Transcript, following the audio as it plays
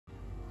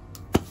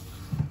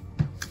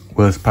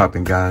What's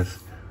popping, guys?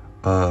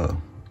 Got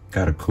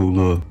a cool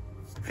little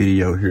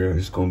video here.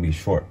 It's gonna be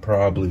short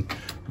probably,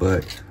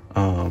 but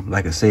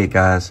like I said,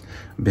 guys,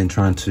 I've been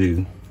trying to,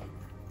 you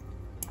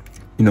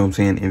know what I'm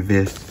saying,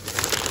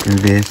 invest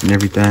and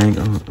everything.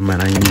 Man,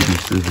 I ain't need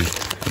these scissors.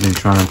 I've been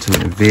trying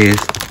to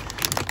invest,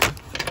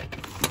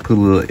 put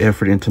a little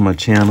effort into my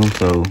channel.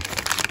 So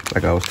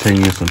like I was telling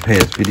you in some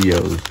past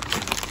videos,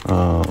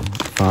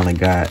 finally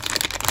got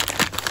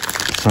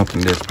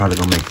something that's probably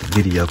gonna make the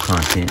video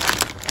content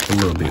a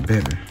little bit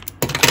better.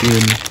 Feel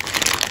me?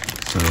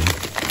 So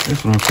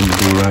that's what I'm gonna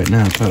do right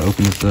now. Try to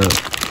open this up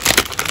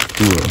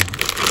through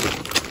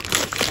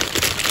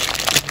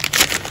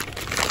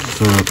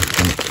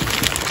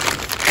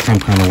some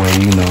kind of way,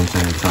 you know what I'm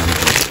saying? Trying to,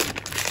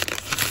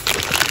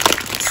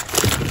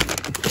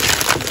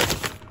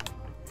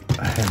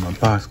 I had my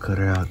box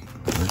cutter out.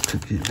 I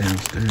took it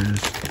downstairs.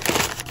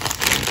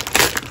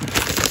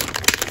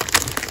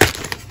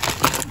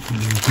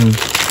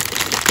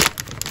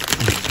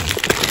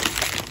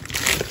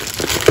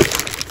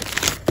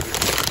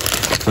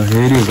 So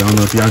here it is. I don't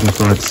know if y'all can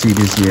start to see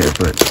this yet,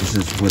 but this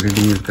is what it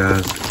is,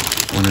 guys.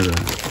 One of the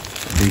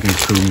big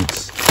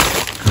improvements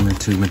coming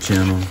to my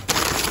channel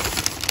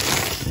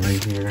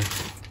right here.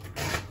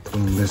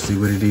 Boom, let's see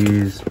what it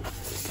is.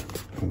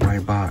 A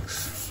white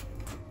box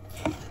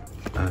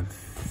of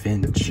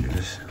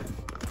Ventures.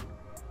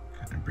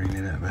 Gotta bring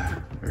it up.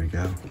 There we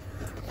go.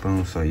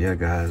 Boom. So yeah,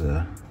 guys,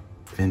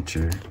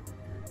 Venture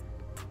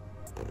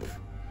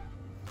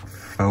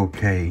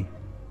 4K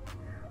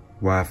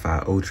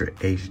Wi-Fi Ultra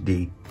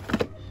HD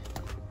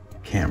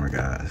camera,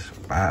 guys.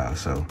 Wow.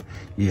 So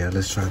yeah,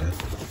 let's try to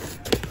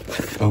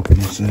open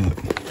this up.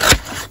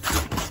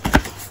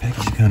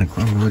 Package kind of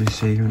crummy. What they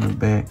say here in the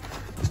back.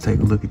 Let's take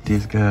a look at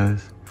this,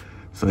 guys.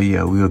 So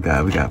yeah, we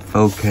got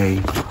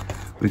 4K.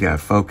 We got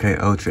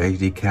 4K Ultra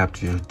HD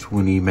capture,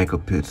 20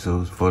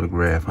 megapixels,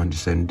 photograph,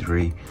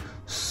 173,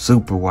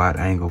 super wide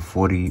angle,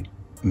 40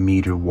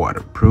 meter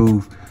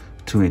waterproof,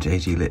 2-inch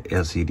HD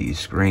LCD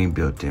screen,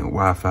 built-in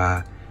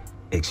Wi-Fi,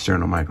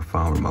 external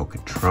microphone, remote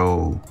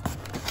control.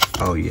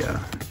 Oh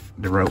yeah,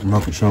 the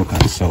remote control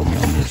kind of sold me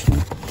on this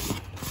one.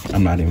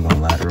 I'm not even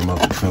gonna lie, the remote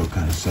control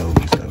kind of sold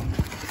me. So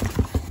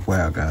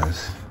wow,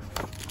 guys,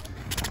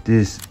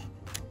 this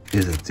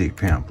is a thick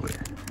pamphlet.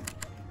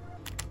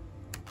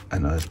 I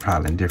know it's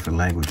probably in different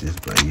languages,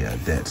 but yeah,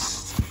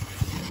 that's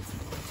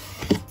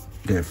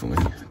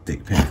definitely a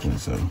thick pamphlet.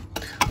 So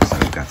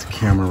I got the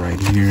camera right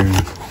here.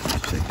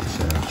 Check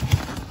this out.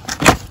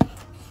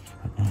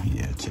 Oh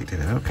yeah, check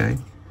that out. Okay,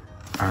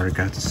 I already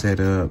got the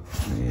setup.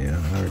 Yeah,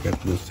 I already got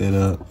the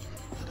setup.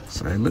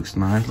 So it looks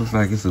nice. Looks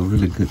like it's a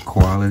really good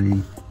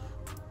quality.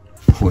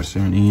 Ports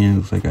on the end.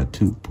 Looks like I got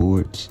 2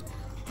 ports.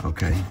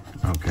 Okay.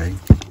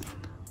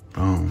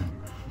 Boom.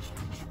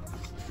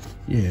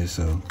 Yeah,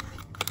 so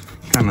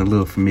kind of a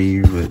little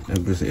familiar, but I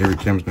guess every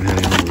camera's gonna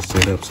have a little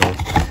setup. So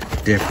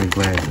definitely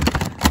glad to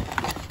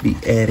be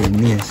adding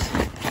this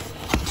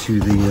to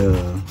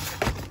the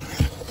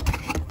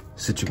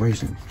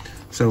situation.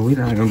 So I'm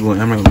not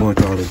gonna go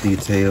into all the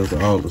details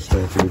or all the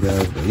stuff for you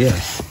guys, but yeah.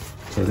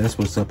 So that's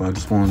what's up. I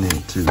just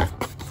wanted to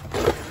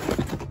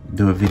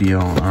do a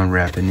video on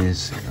unwrapping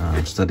this,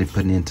 study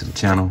putting it into the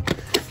channel.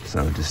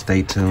 So just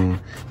stay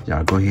tuned.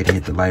 Y'all go ahead and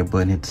hit the like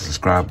button, hit the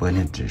subscribe button,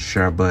 hit the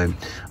share button.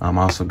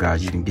 Also,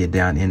 guys, you can get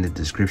down in the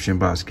description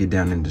box. Get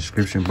down in the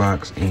description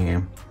box,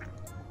 and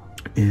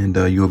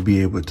you'll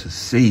be able to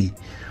see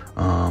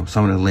some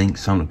of the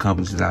links, some of the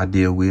companies that I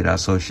deal with, I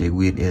associate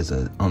with as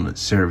on the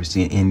service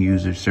end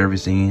user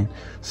service end.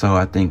 So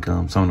I think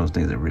some of those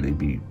things are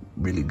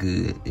really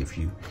good if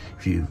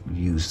you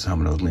use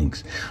some of those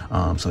links.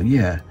 So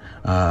yeah,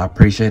 I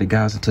appreciate it,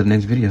 guys. Until the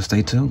next video,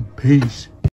 stay tuned. Peace.